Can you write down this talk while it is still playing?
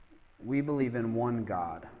We believe in one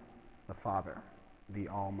God, the Father, the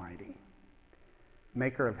Almighty,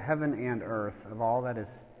 maker of heaven and earth, of all that is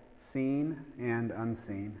seen and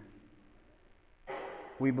unseen.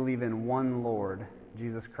 We believe in one Lord,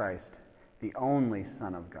 Jesus Christ, the only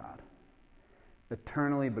Son of God,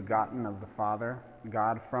 eternally begotten of the Father,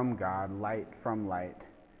 God from God, light from light,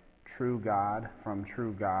 true God from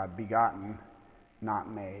true God, begotten,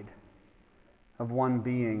 not made, of one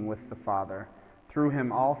being with the Father. Through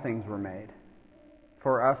him all things were made.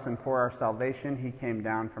 For us and for our salvation he came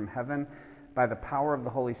down from heaven. By the power of the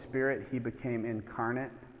Holy Spirit he became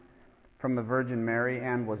incarnate from the Virgin Mary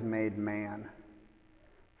and was made man.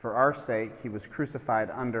 For our sake he was crucified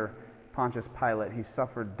under Pontius Pilate. He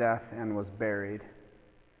suffered death and was buried.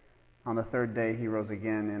 On the third day he rose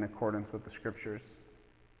again in accordance with the Scriptures.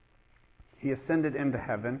 He ascended into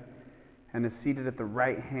heaven and is seated at the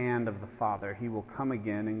right hand of the Father. He will come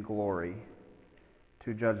again in glory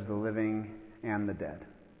to judge the living and the dead.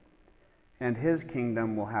 And his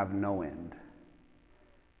kingdom will have no end.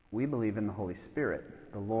 We believe in the Holy Spirit,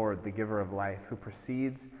 the Lord, the giver of life, who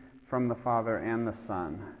proceeds from the Father and the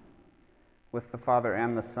Son. With the Father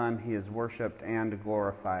and the Son he is worshipped and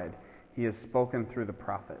glorified. He has spoken through the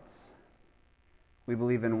prophets. We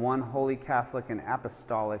believe in one holy Catholic and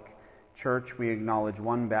apostolic Church. We acknowledge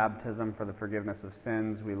one baptism for the forgiveness of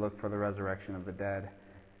sins. We look for the resurrection of the dead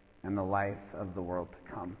and the life of the world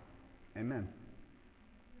to come. Amen.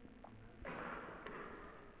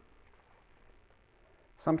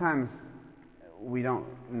 Sometimes we don't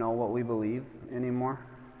know what we believe anymore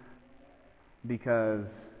because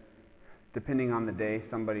depending on the day,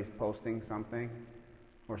 somebody's posting something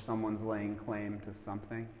or someone's laying claim to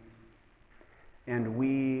something. And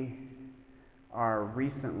we are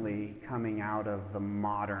recently coming out of the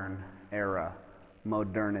modern era,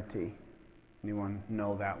 modernity. Anyone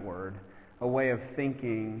know that word? A way of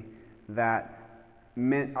thinking that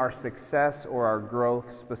meant our success or our growth,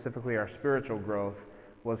 specifically our spiritual growth,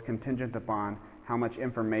 was contingent upon how much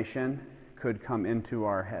information could come into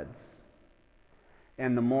our heads.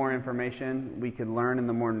 And the more information we could learn and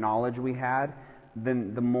the more knowledge we had,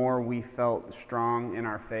 then the more we felt strong in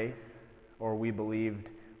our faith, or we believed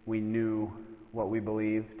we knew what we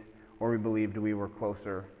believed, or we believed we were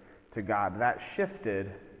closer to God. That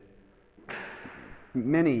shifted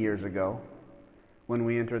many years ago when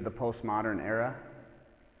we entered the postmodern era.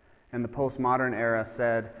 And the postmodern era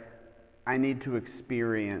said, I need to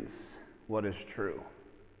experience what is true.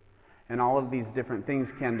 And all of these different things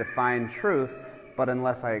can define truth, but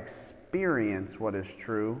unless I experience what is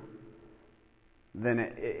true, then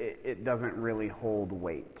it doesn't really hold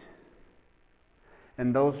weight.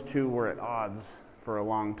 And those two were at odds for a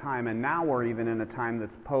long time. And now we're even in a time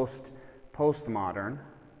that's postmodern.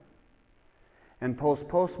 And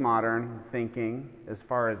postmodern thinking, as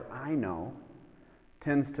far as I know,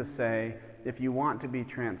 tends to say, if you want to be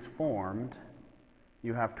transformed,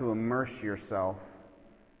 you have to immerse yourself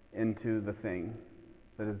into the thing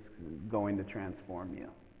that is going to transform you.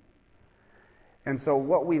 And so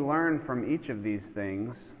what we learn from each of these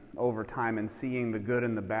things over time and seeing the good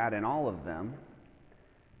and the bad in all of them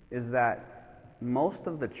is that most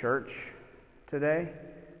of the church today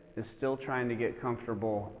is still trying to get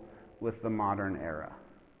comfortable with the modern era.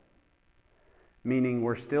 Meaning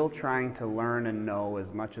we're still trying to learn and know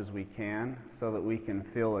as much as we can so that we can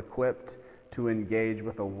feel equipped to engage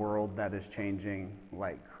with a world that is changing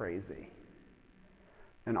like crazy.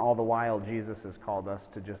 And all the while, Jesus has called us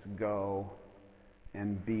to just go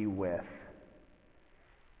and be with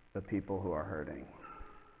the people who are hurting.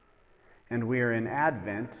 And we are in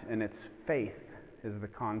Advent, and it's faith is the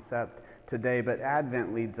concept today. But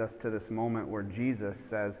Advent leads us to this moment where Jesus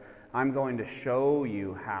says, I'm going to show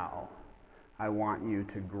you how I want you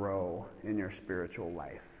to grow in your spiritual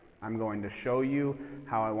life. I'm going to show you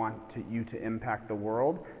how I want you to impact the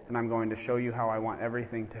world, and I'm going to show you how I want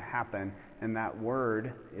everything to happen. And that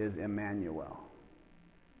word is Emmanuel.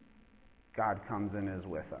 God comes and is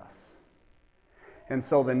with us. And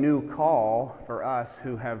so the new call for us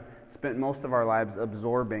who have spent most of our lives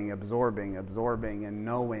absorbing, and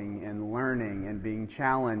knowing, and learning, and being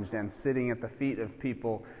challenged, and sitting at the feet of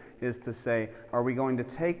people is to say, are we going to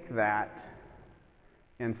take that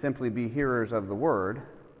and simply be hearers of the word,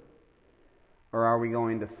 or are we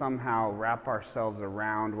going to somehow wrap ourselves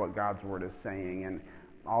around what God's word is saying? And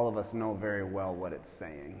all of us know very well what it's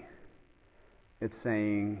saying. It's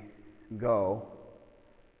saying, go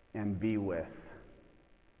and be with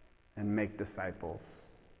and make disciples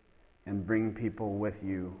and bring people with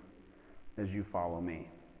you as you follow me.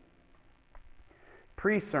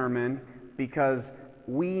 Pre-sermon, because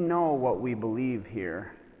we know what we believe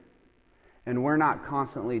here. And we're not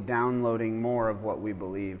constantly downloading more of what we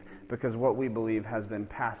believe, because what we believe has been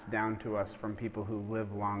passed down to us from people who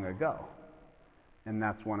lived long ago. And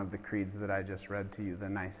that's one of the creeds that I just read to you, the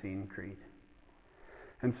Nicene Creed.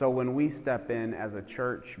 And so when we step in as a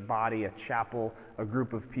church body, a chapel, a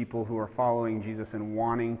group of people who are following Jesus and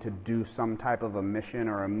wanting to do some type of a mission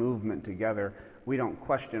or a movement together, we don't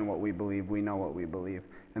question what we believe, we know what we believe.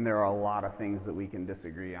 And there are a lot of things that we can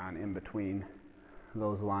disagree on in between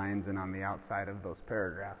those lines and on the outside of those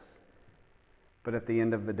paragraphs. But at the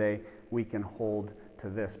end of the day, we can hold to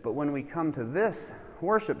this. But when we come to this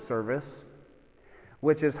worship service,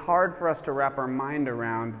 which is hard for us to wrap our mind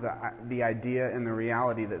around the idea and the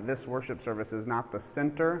reality that this worship service is not the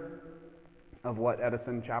center of what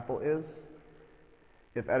Edison Chapel is.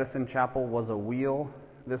 If Edison Chapel was a wheel,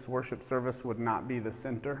 this worship service would not be the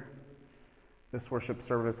center. This worship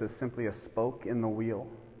service is simply a spoke in the wheel.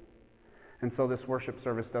 And so this worship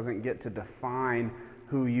service doesn't get to define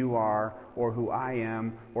who you are or who I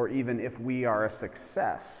am, or even if we are a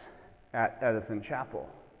success at Edison Chapel.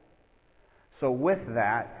 So with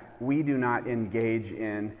that, we do not engage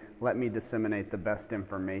in, let me disseminate the best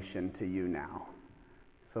information to you now,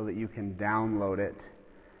 so that you can download it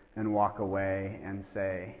and walk away and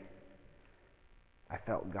say, I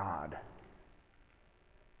felt God.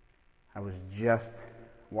 I was just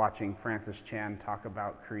watching Francis Chan talk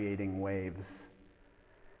about creating waves,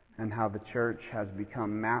 and how the church has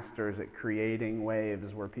become masters at creating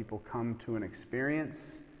waves where people come to an experience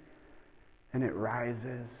and it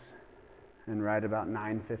rises, and right about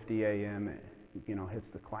 9:50 a.m. it hits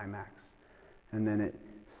the climax, and then it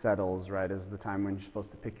settles right as the time when you're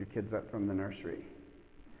supposed to pick your kids up from the nursery.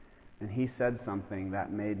 And he said something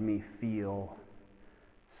that made me feel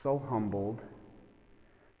so humbled,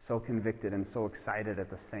 so convicted, and so excited at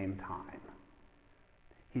the same time.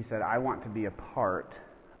 He said, I want to be a part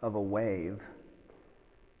of a wave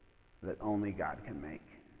that only God can make.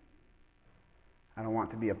 I don't want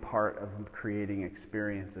to be a part of creating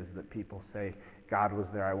experiences that people say, God was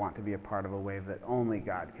there. I want to be a part of a wave that only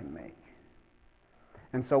God can make.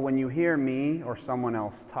 And so when you hear me or someone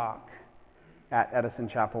else talk at Edison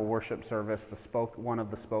Chapel worship service, one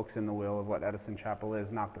of the spokes in the wheel of what Edison Chapel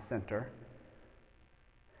is, not the center,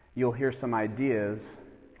 you'll hear some ideas,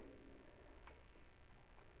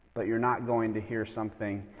 but you're not going to hear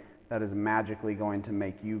something that is magically going to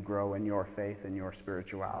make you grow in your faith and your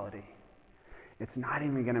spirituality. It's not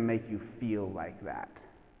even going to make you feel like that.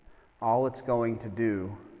 All it's going to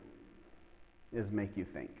do is make you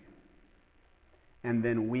think. And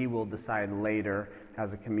then we will decide later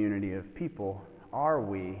as a community of people, are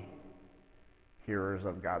we hearers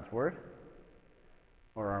of God's word?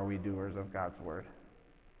 Or are we doers of God's word?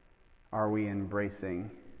 Are we embracing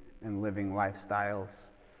and living lifestyles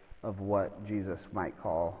of what Jesus might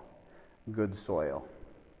call good soil?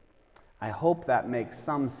 I hope that makes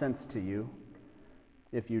some sense to you.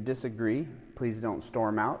 If you disagree, please don't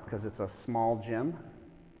storm out, because it's a small gym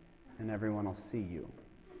and everyone will see you.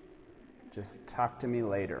 Just talk to me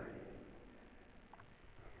later.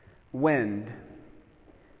 Wind.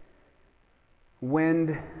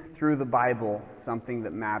 Wind through the Bible, something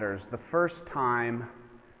that matters. The first time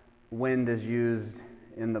wind is used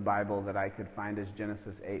in the Bible that I could find is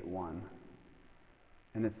Genesis 8:1.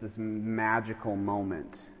 And it's this magical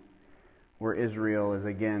moment where Israel is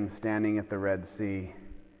again standing at the Red Sea,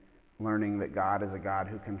 learning that God is a God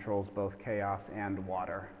who controls both chaos and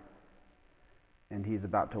water. And he's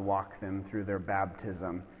about to walk them through their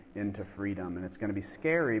baptism into freedom. And it's going to be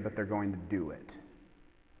scary, but they're going to do it.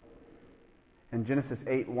 And Genesis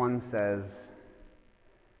 8:1 says,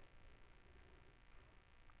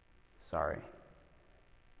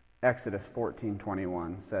 Exodus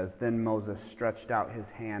 14:21 says, Then Moses stretched out his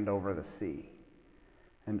hand over the sea.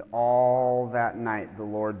 And all that night the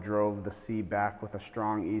Lord drove the sea back with a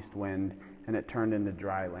strong east wind, and it turned into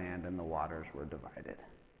dry land, and the waters were divided.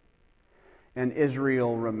 And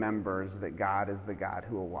Israel remembers that God is the God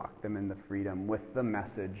who will walk them into freedom with the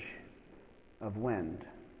message of wind.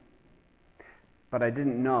 But I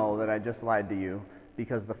didn't know that I just lied to you,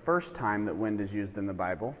 because the first time that wind is used in the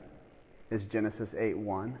Bible is Genesis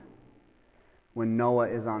 8:1, when Noah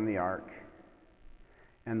is on the ark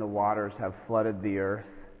and the waters have flooded the earth,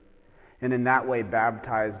 and in that way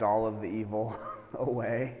baptized all of the evil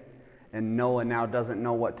away. And Noah now doesn't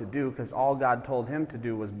know what to do, because all God told him to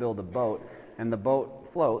do was build a boat, and the boat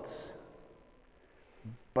floats,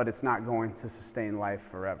 but it's not going to sustain life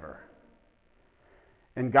forever.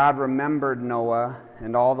 And God remembered Noah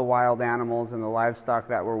and all the wild animals and the livestock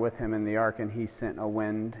that were with him in the ark, and he sent a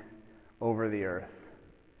wind over the earth,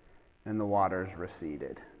 and the waters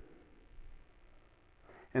receded.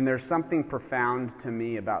 And there's something profound to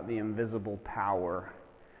me about the invisible power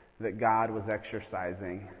that God was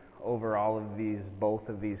exercising over both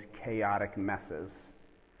of these chaotic messes.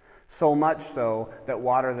 So much so that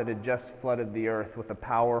water that had just flooded the earth with a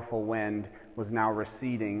powerful wind was now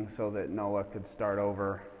receding so that Noah could start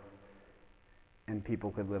over and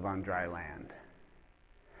people could live on dry land.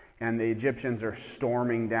 And the Egyptians are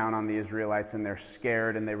storming down on the Israelites, and they're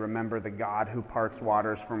scared, and they remember the God who parts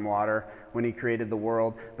waters from water when he created the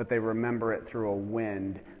world, but they remember it through a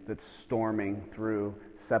wind that's storming through,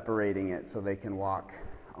 separating it so they can walk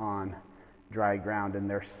on dry ground. And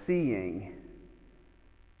they're seeing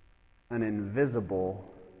an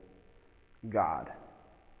invisible God.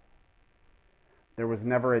 There was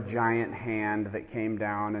never a giant hand that came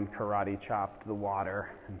down and karate chopped the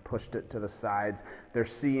water and pushed it to the sides. They're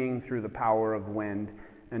seeing through the power of wind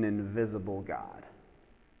an invisible God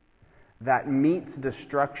that meets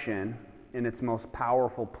destruction in its most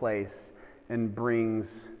powerful place and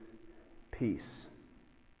brings peace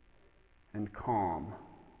and calm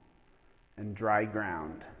and dry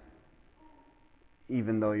ground,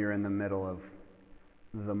 even though you're in the middle of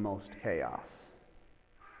the most chaos.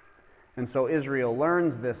 And so Israel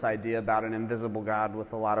learns this idea about an invisible God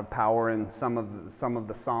with a lot of power, and some of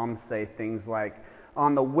the Psalms say things like,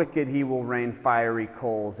 "On the wicked he will rain fiery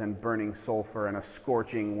coals and burning sulfur, and a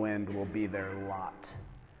scorching wind will be their lot."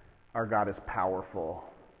 Our God is powerful,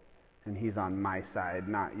 and he's on my side,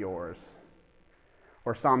 not yours.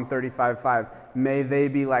 Or Psalm 35:5, "May they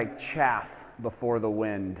be like chaff before the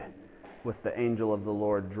wind, with the angel of the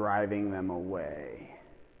Lord driving them away."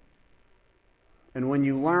 And when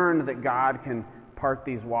you learn that God can part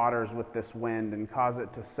these waters with this wind and cause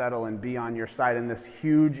it to settle and be on your side, and this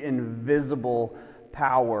huge invisible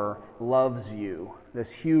power loves you,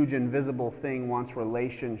 this huge invisible thing wants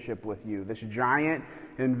relationship with you, this giant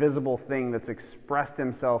invisible thing that's expressed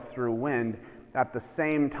himself through wind, at the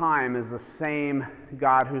same time is the same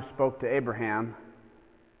God who spoke to Abraham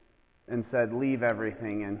and said, "Leave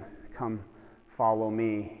everything and come follow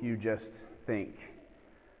me," you just think,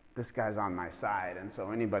 this guy's on my side, and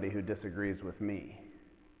so anybody who disagrees with me,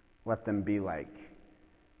 let them be like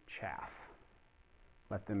chaff.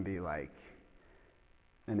 Let them be like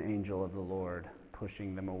an angel of the Lord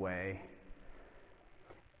pushing them away.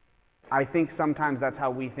 I think sometimes that's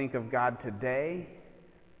how we think of God today.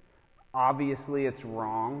 Obviously, it's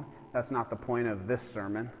wrong. That's not the point of this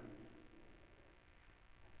sermon.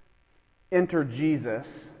 Enter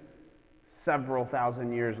Jesus several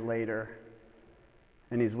thousand years later,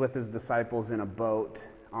 and he's with his disciples in a boat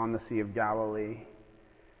on the Sea of Galilee.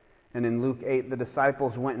 And in Luke 8, the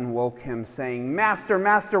disciples went and woke him, saying, "Master,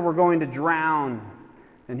 Master, we're going to drown."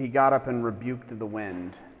 And he got up and rebuked the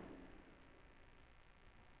wind.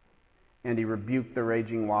 And he rebuked the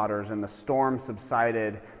raging waters, and the storm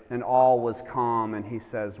subsided, and all was calm. And he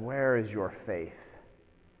says, "Where is your faith?"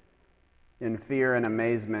 In fear and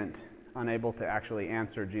amazement, unable to actually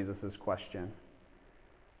answer Jesus' question,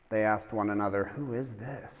 they asked one another, "Who is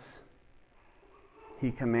this?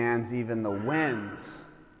 He commands even the winds."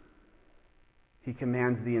 He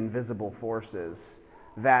commands the invisible forces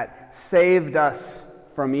that saved us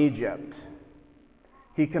from Egypt.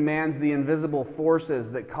 He commands the invisible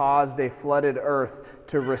forces that caused a flooded earth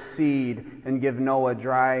to recede and give Noah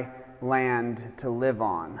dry land to live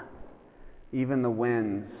on. Even the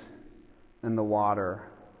winds and the water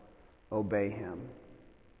obey him.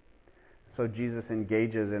 So Jesus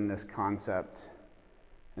engages in this concept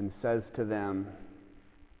and says to them,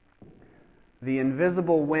 "The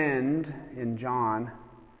invisible wind," in John,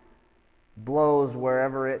 "blows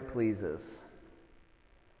wherever it pleases.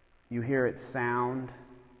 You hear its sound.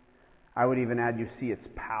 I would even add you see its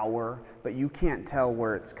power, but you can't tell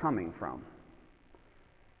where it's coming from."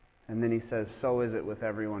 And then he says, "So is it with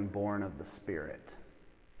everyone born of the Spirit."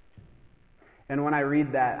 And when I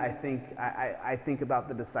read that, I think about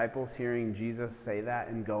the disciples hearing Jesus say that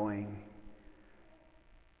and going,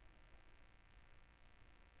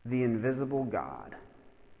 the invisible God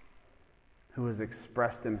who has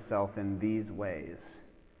expressed himself in these ways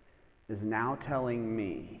is now telling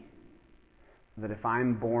me that if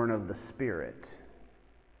I'm born of the Spirit,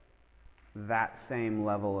 that same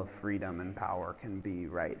level of freedom and power can be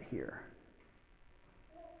right here.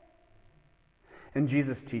 And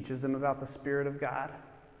Jesus teaches them about the Spirit of God.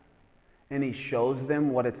 And he shows them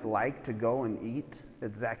what it's like to go and eat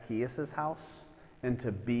at Zacchaeus' house and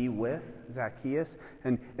to be with Zacchaeus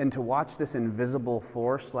and to watch this invisible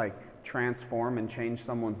force like transform and change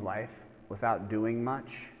someone's life without doing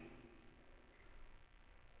much.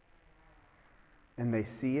 And they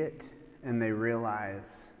see it and they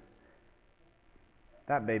realize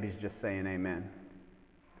that baby's just saying amen.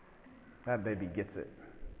 That baby gets it.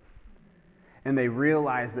 And they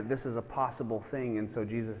realize that this is a possible thing, and so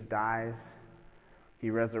Jesus dies. He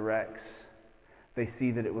resurrects. They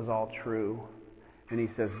see that it was all true. And he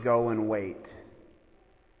says, go and wait.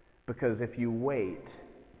 Because if you wait,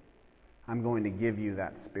 I'm going to give you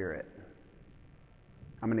that Spirit.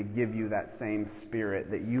 I'm going to give you that same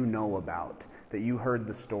Spirit that you know about, that you heard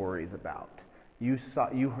the stories about.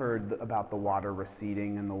 You heard about the water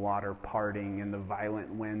receding and the water parting and the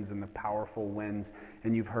violent winds and the powerful winds.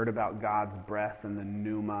 And you've heard about God's breath and the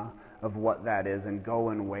pneuma of what that is. And go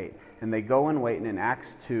and wait. And they go and wait. And in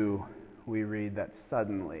Acts 2, we read that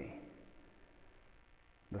suddenly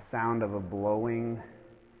the sound of a blowing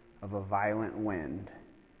of a violent wind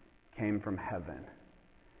came from heaven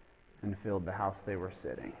and filled the house they were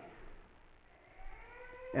sitting.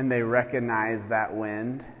 And they recognize that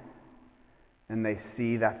wind. And they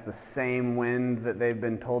see that's the same wind that they've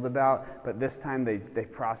been told about. But this time they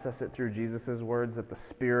process it through Jesus' words that the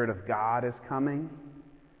Spirit of God is coming.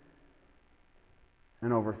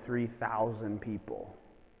 And over 3,000 people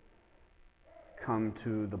come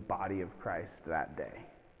to the body of Christ that day.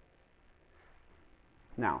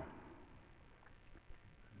 Now,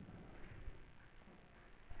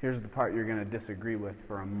 here's the part you're going to disagree with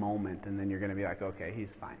for a moment, and then you're going to be like, okay, he's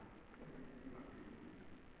fine.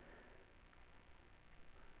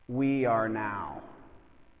 We are now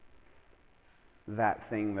that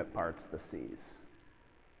thing that parts the seas.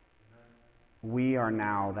 We are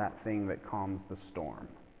now that thing that calms the storm.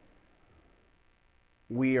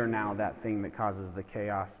 We are now that thing that causes the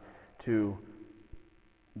chaos to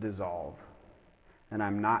dissolve. And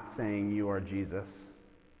I'm not saying you are Jesus.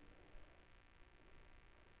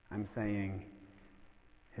 I'm saying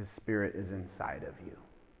His Spirit is inside of you.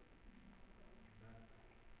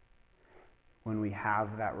 When we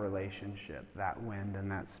have that relationship, that wind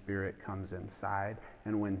and that Spirit comes inside,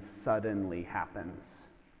 and when suddenly happens,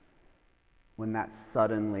 when that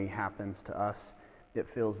suddenly happens to us, it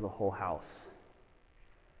fills the whole house.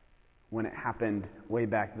 When it happened way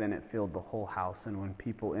back then, it filled the whole house. And when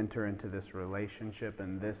people enter into this relationship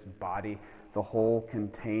and this body, the whole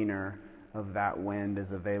container of that wind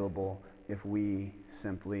is available if we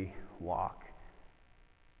simply walk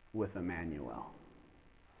with Emmanuel.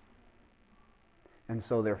 And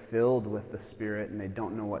so they're filled with the Spirit and they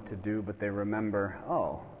don't know what to do, but they remember,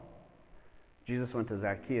 oh, Jesus went to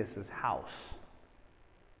Zacchaeus' house.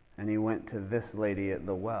 And he went to this lady at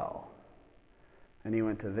the well. And he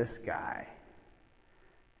went to this guy.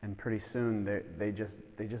 And pretty soon they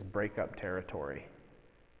just break up territory.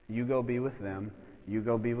 You go be with them. You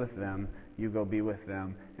go be with them. You go be with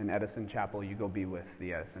them. In Edison Chapel, you go be with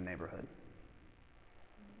the Edison neighborhood.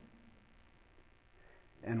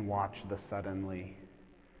 And watch the suddenly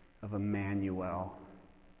of Emmanuel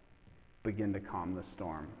begin to calm the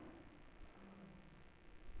storm.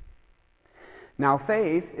 Now,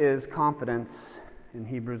 faith is confidence in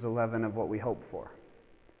Hebrews 11 of what we hope for,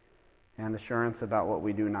 and assurance about what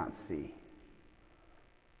we do not see.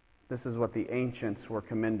 This is what the ancients were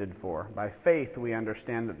commended for. By faith, we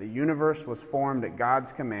understand that the universe was formed at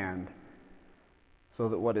God's command, so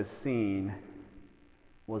that what is seen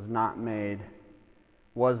was made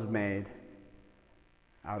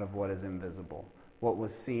out of what is invisible. What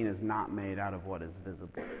was seen is not made out of what is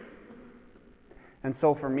visible. And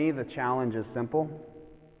so for me, the challenge is simple.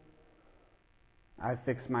 I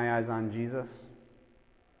fix my eyes on Jesus.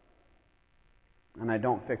 And I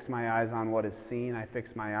don't fix my eyes on what is seen. I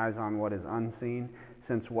fix my eyes on what is unseen.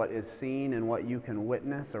 Since what is seen and what you can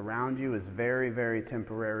witness around you is very, very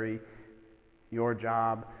temporary. Your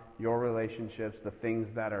job, your relationships, the things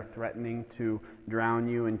that are threatening to drown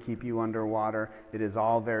you and keep you underwater, it is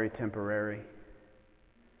all very temporary.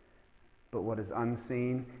 But what is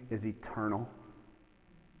unseen is eternal.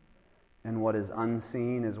 And what is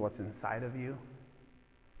unseen is what's inside of you.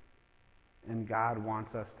 And God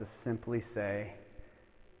wants us to simply say,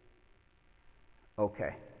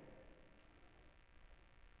 okay,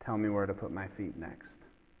 tell me where to put my feet next.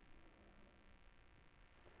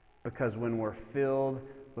 Because when we're filled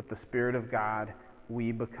with the Spirit of God,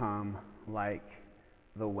 we become like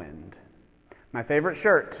the wind. My favorite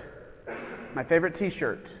shirt, my favorite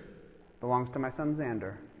t-shirt belongs to my son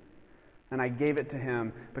Xander. And I gave it to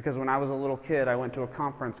him because when I was a little kid, I went to a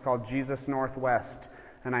conference called Jesus Northwest,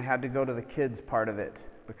 and I had to go to the kids part of it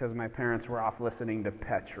because my parents were off listening to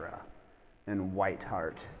Petra and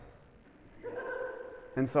Whiteheart.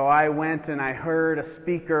 And so I went and I heard a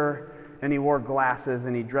speaker, and he wore glasses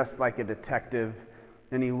and he dressed like a detective,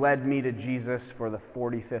 and he led me to Jesus for the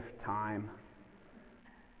 45th time.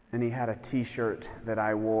 And he had a t-shirt that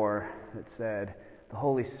I wore that said, "The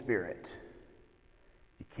Holy Spirit,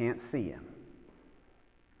 He can't see him,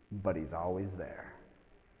 but he's always there.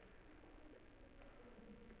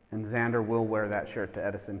 And Xander will wear that shirt to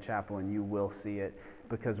Edison Chapel, and you will see it,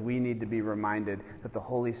 because we need to be reminded that the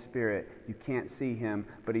Holy Spirit, you can't see him,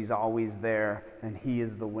 but he's always there, and he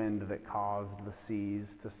is the wind that caused the seas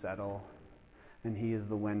to settle, and he is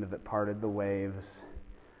the wind that parted the waves,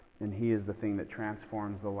 and he is the thing that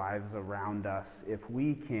transforms the lives around us. If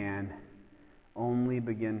we can only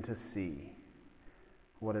begin to see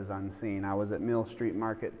what is unseen. I was at Mill Street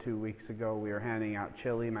Market 2 weeks ago. We were handing out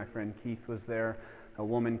chili. My friend Keith was there. A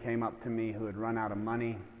woman came up to me who had run out of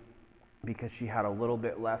money because she had a little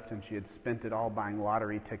bit left, and she had spent it all buying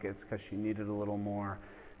lottery tickets because she needed a little more,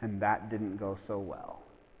 and that didn't go so well.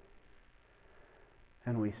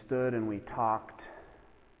 And we stood and we talked,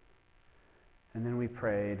 and then we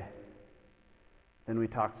prayed, then we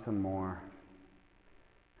talked some more,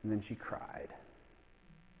 and then she cried,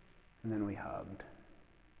 and then we hugged,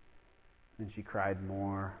 and she cried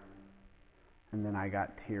more, and then I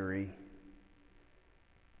got teary.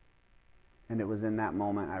 And it was in that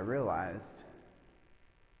moment I realized,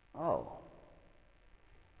 oh,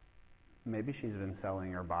 maybe she's been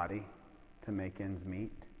selling her body to make ends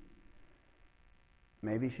meet.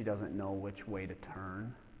 Maybe she doesn't know which way to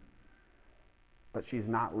turn. But she's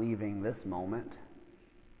not leaving this moment.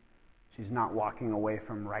 She's not walking away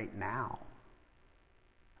from right now.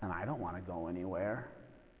 And I don't want to go anywhere.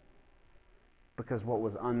 Because what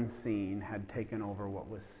was unseen had taken over what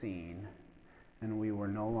was seen. And we were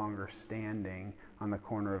no longer standing on the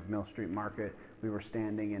corner of Mill Street Market. We were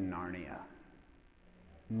standing in Narnia.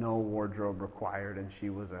 No wardrobe required, and she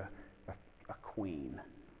was a queen.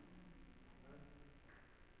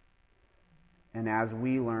 And as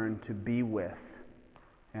we learn to be with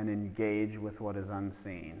and engage with what is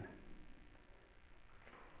unseen,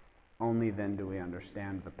 only then do we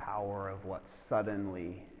understand the power of what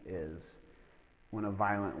suddenly is when a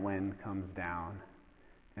violent wind comes down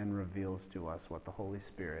and reveals to us what the Holy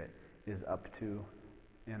Spirit is up to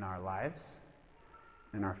in our lives,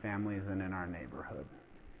 in our families, and in our neighborhood.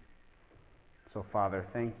 So, Father,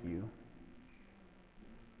 thank you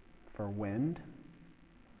for wind.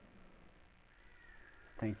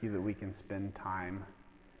 Thank you that we can spend time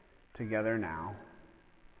together now.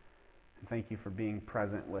 And thank you for being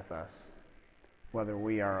present with us, whether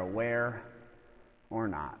we are aware or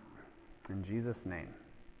not. In Jesus' name,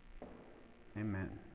 amen.